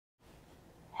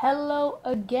Hello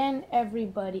again,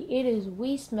 everybody. It is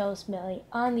We Smell Smelly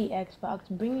on the Xbox,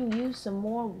 bringing you some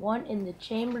more One in the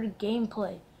Chamber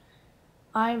gameplay.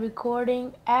 I'm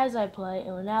recording as I play and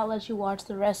will now let you watch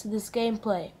the rest of this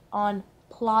gameplay on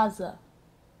Plaza.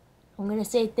 I'm going to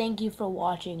say thank you for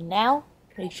watching now.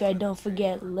 Make sure I don't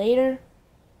forget later.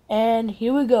 And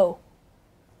here we go.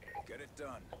 Get it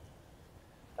done.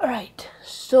 Alright,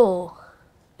 so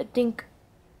I think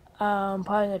I'm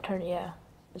probably going to turn it, yeah.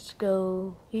 Let's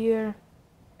go here.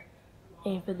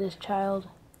 Aim for this child.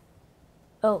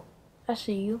 Oh, I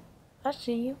see you. I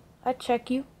see you. I check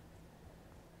you.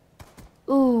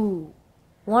 Ooh,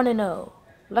 1-0.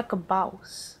 Like a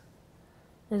boss.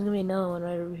 There's gonna be another one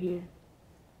right over here.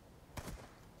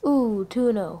 Ooh,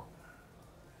 2-0.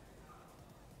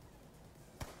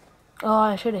 Oh,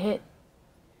 I should have hit.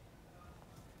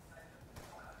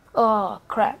 Oh,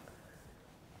 crap.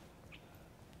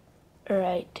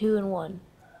 Alright, 2-1.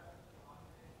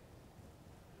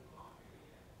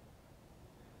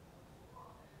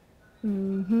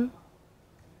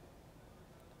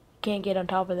 Can't get on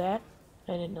top of that.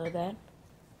 I didn't know that.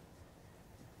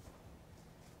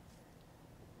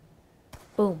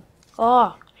 Boom.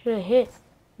 Oh, should have hit.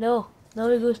 No, no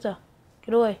me gusta.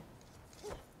 Get away.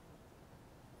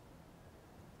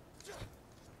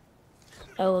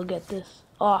 I will get this.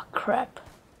 Oh, crap.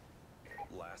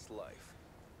 Last life.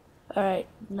 Alright,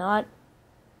 not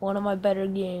one of my better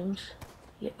games.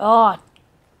 Yeah. Oh,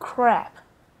 crap.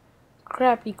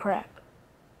 Crappy crap.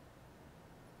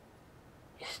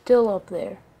 He's still up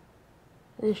there.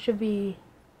 This should be...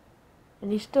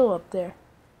 And he's still up there.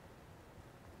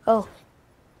 Oh.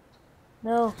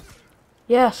 No.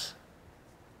 Yes.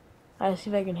 Alright, see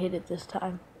if I can hit it this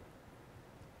time.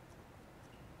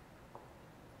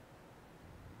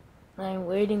 I'm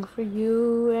waiting for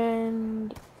you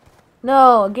and...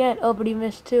 No, again. Oh, but he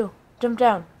missed too. Jump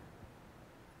down.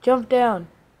 Jump down.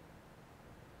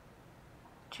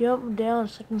 Jump down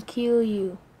so I can kill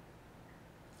you.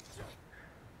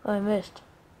 Oh, I missed.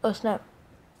 Oh, snap.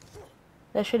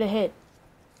 That should have hit.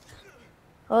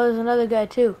 Oh, there's another guy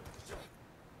too.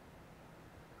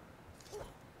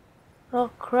 Oh,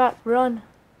 crap. Run.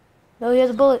 No, he has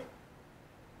a bullet.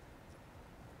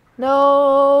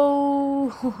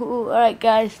 No. Alright,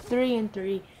 guys.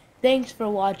 3-3. Thanks for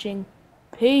watching.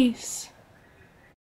 Peace.